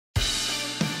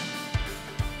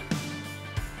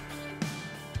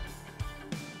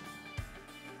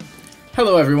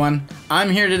Hello everyone, I'm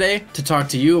here today to talk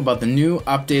to you about the new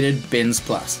updated Bins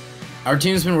Plus. Our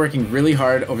team's been working really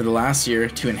hard over the last year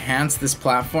to enhance this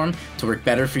platform to work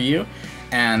better for you,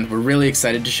 and we're really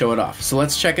excited to show it off. So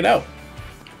let's check it out.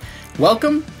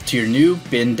 Welcome to your new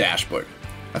bin dashboard.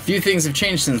 A few things have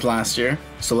changed since last year,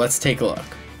 so let's take a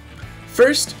look.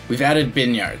 First, we've added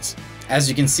Binyards. As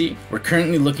you can see, we're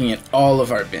currently looking at all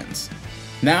of our bins.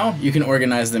 Now you can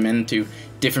organize them into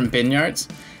different Binyards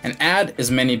and add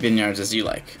as many Binyards as you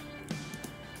like.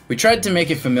 We tried to make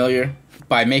it familiar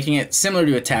by making it similar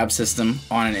to a tab system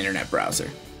on an internet browser.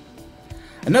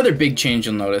 Another big change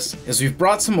you'll notice is we've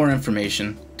brought some more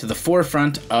information to the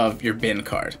forefront of your bin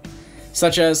card,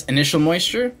 such as initial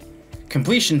moisture,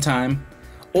 completion time,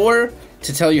 or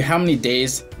to tell you how many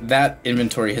days that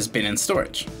inventory has been in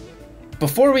storage.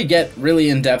 Before we get really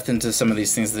in depth into some of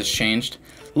these things that's changed,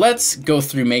 let's go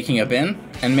through making a bin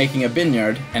and making a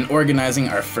Binyard and organizing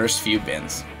our first few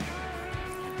bins.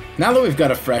 Now that we've got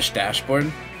a fresh dashboard,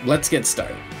 let's get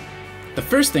started. The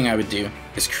first thing I would do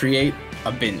is create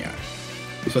a Binyard.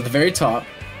 So at the very top,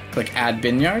 click Add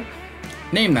Binyard,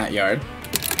 name that yard,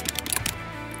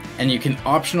 and you can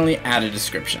optionally add a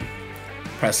description.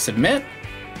 Press Submit,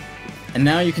 and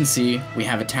now you can see we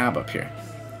have a tab up here.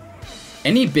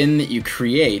 Any bin that you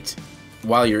create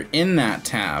while you're in that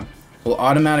tab will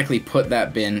automatically put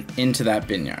that bin into that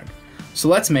Binyard. So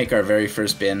let's make our very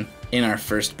first bin in our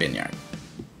first Binyard.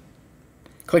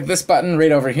 Click this button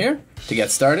right over here to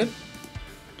get started,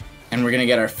 and we're gonna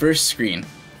get our first screen.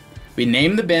 We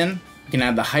name the bin, you can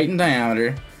add the height and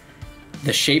diameter,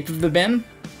 the shape of the bin,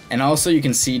 and also you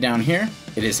can see down here,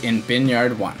 it is in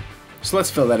Binyard 1. So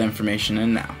let's fill that information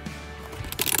in now.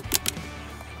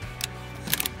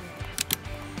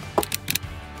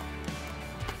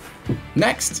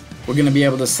 Next, we're going to be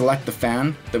able to select the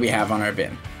fan that we have on our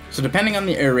bin. So depending on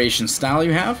the aeration style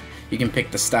you have, you can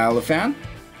pick the style of fan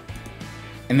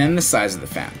and then the size of the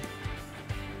fan.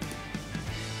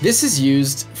 This is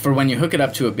used for when you hook it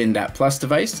up to a BinDAP Plus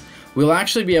device. We'll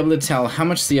actually be able to tell how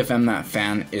much CFM that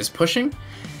fan is pushing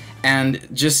and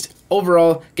just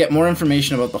overall get more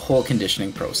information about the whole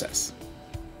conditioning process.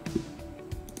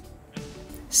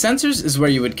 Sensors is where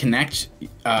you would connect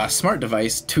a smart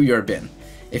device to your bin.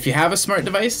 If you have a smart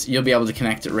device, you'll be able to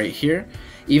connect it right here,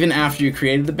 even after you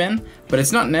created the bin, but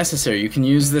it's not necessary. You can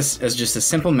use this as just a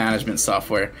simple management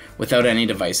software without any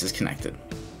devices connected.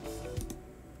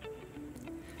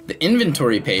 The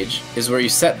inventory page is where you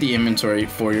set the inventory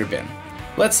for your bin.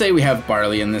 Let's say we have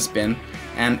barley in this bin,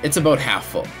 and it's about half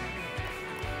full.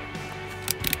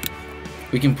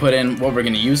 We can put in what we're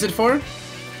going to use it for,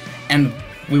 and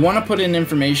we want to put in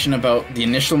information about the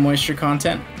initial moisture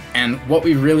content and what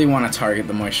we really want to target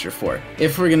the moisture for,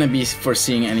 if we're going to be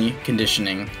foreseeing any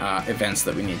conditioning events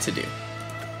that we need to do.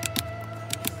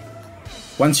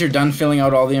 Once you're done filling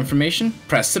out all the information,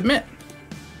 press Submit.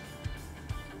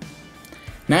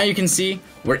 Now you can see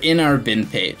we're in our bin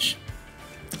page.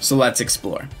 So let's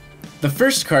explore. The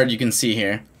first card you can see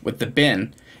here with the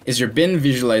bin is your bin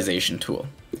visualization tool.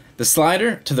 The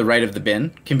slider to the right of the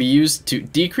bin can be used to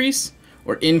decrease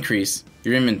or increase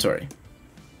your inventory.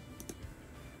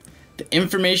 The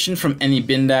information from any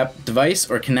BinDAP device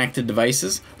or connected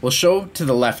devices will show to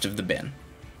the left of the bin.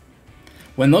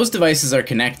 When those devices are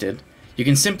connected, you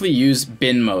can simply use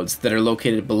bin modes that are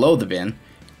located below the bin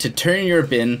to turn your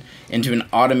bin into an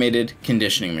automated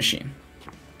conditioning machine.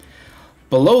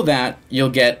 Below that, you'll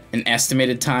get an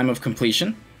estimated time of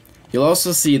completion. You'll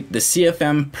also see the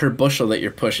CFM per bushel that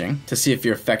you're pushing to see if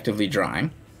you're effectively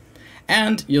drying.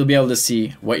 And you'll be able to see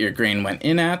what your grain went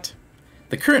in at,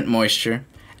 the current moisture,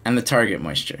 and the target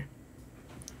moisture.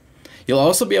 You'll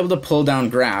also be able to pull down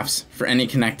graphs for any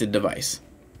connected device.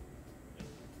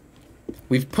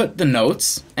 We've put the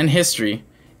notes and history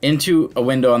into a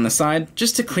window on the side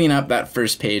just to clean up that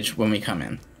first page when we come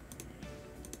in.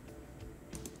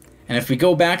 And if we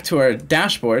go back to our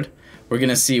dashboard, we're going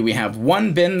to see we have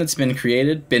one bin that's been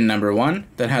created, bin number 1,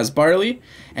 that has barley,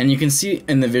 and you can see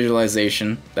in the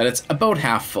visualization that it's about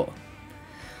half full.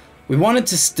 We wanted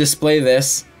to display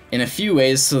this in a few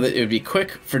ways so that it would be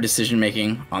quick for decision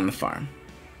making on the farm.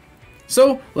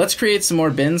 So let's create some more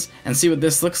bins and see what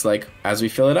this looks like as we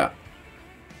fill it up.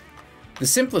 The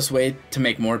simplest way to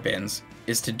make more bins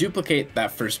is to duplicate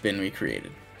that first bin we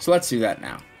created. So let's do that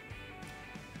now.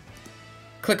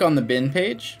 Click on the bin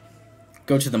page,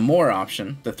 go to the More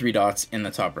option, the 3 dots in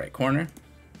the top right corner,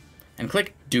 and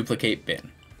click Duplicate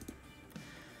Bin.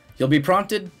 You'll be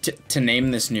prompted to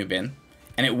name this new bin,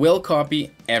 and it will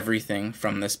copy everything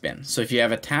from this bin. So if you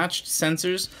have attached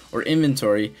sensors or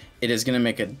inventory, it is going to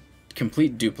make a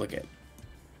complete duplicate.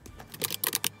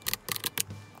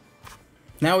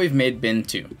 Now we've made bin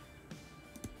 2.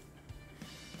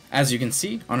 As you can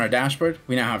see on our dashboard,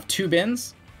 we now have 2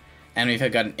 bins, and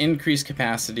we've got an increased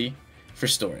capacity for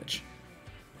storage.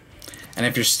 And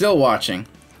if you're still watching,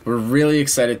 we're really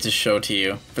excited to show to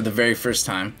you, for the very first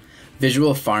time,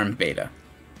 Visual Farm Beta.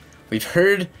 We've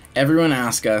heard everyone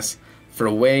ask us for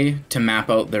a way to map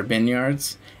out their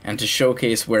binyards and to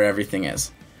showcase where everything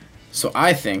is. So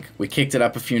I think we kicked it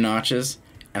up a few notches,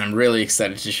 and I'm really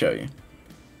excited to show you.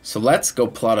 So let's go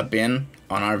plot a bin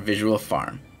on our Visual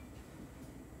Farm.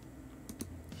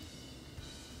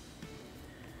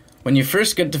 When you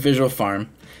first get to Visual Farm,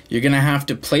 you're going to have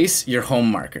to place your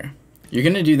home marker. You're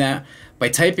going to do that by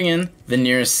typing in the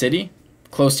nearest city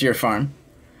close to your farm,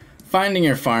 finding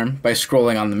your farm by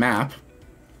scrolling on the map,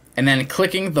 and then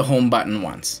clicking the home button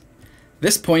once.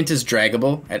 This point is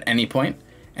draggable at any point,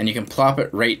 and you can plop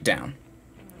it right down.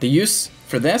 The use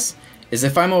for this is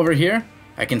if I'm over here,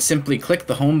 I can simply click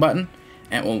the home button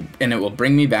and it will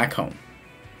bring me back home.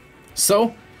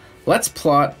 So let's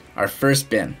plot our first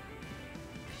bin.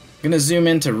 I'm going to zoom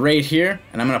into right here,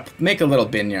 and I'm going to make a little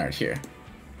binyard here.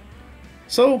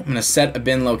 So I'm going to set a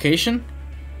bin location,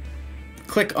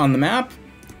 click on the map,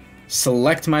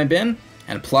 select my bin,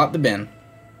 and plot the bin.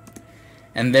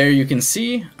 And there you can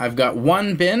see I've got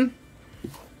 1 bin,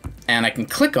 and I can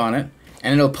click on it,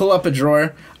 and it'll pull up a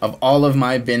drawer of all of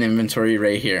my bin inventory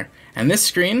right here. And this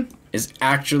screen is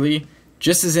actually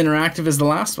just as interactive as the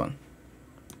last one.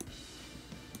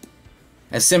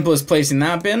 As simple as placing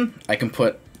that bin, I can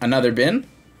put another bin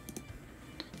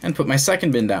and put my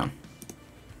second bin down.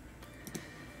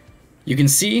 You can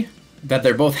see that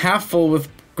they're both half full with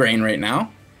grain right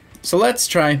now, so let's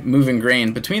try moving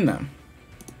grain between them.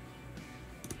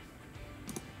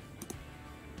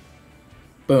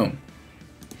 Boom.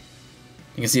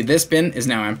 You can see this bin is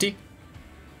now empty,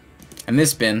 and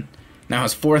this bin now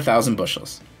has 4,000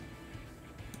 bushels.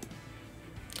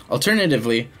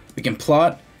 Alternatively, we can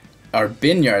plot our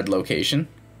binyard location,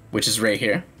 which is right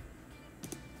here.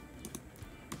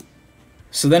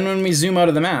 So then when we zoom out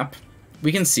of the map,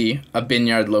 we can see a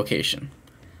binyard location.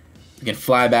 We can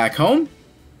fly back home.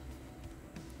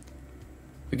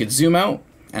 We could zoom out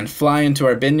and fly into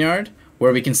our binyard,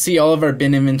 where we can see all of our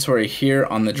bin inventory here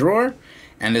on the drawer,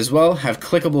 and as well have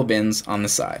clickable bins on the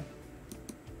side.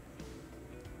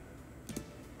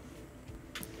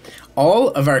 All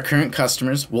of our current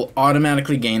customers will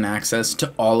automatically gain access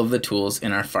to all of the tools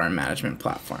in our farm management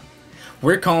platform.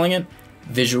 We're calling it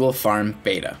Visual Farm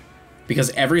Beta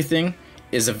because everything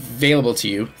is available to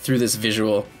you through this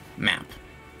visual map,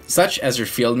 such as your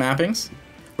field mappings,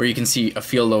 where you can see a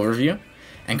field overview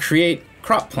and create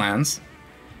crop plans,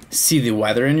 see the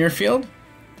weather in your field,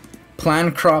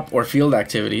 plan crop or field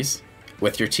activities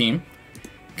with your team,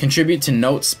 contribute to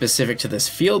notes specific to this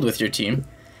field with your team,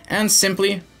 and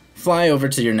simply fly over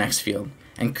to your next field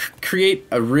and create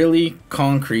a really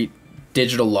concrete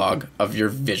digital log of your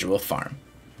visual farm.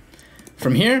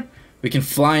 From here, we can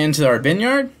fly into our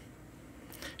binyard.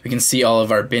 We can see all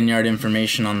of our binyard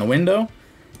information on the window,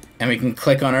 and we can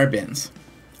click on our bins.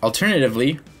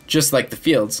 Alternatively, just like the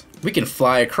fields, we can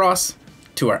fly across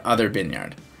to our other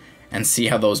binyard and see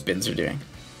how those bins are doing.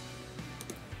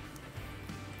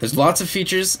 There's lots of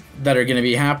features that are going to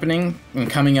be happening and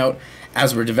coming out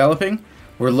as we're developing.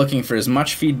 We're looking for as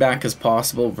much feedback as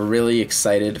possible. We're really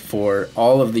excited for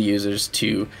all of the users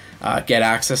to get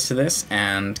access to this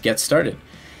and get started.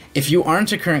 If you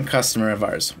aren't a current customer of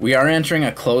ours, we are entering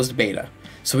a closed beta.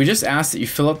 So we just ask that you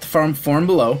fill out the form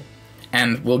below,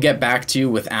 and we'll get back to you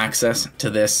with access to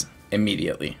this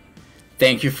immediately.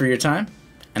 Thank you for your time,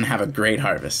 and have a great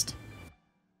harvest.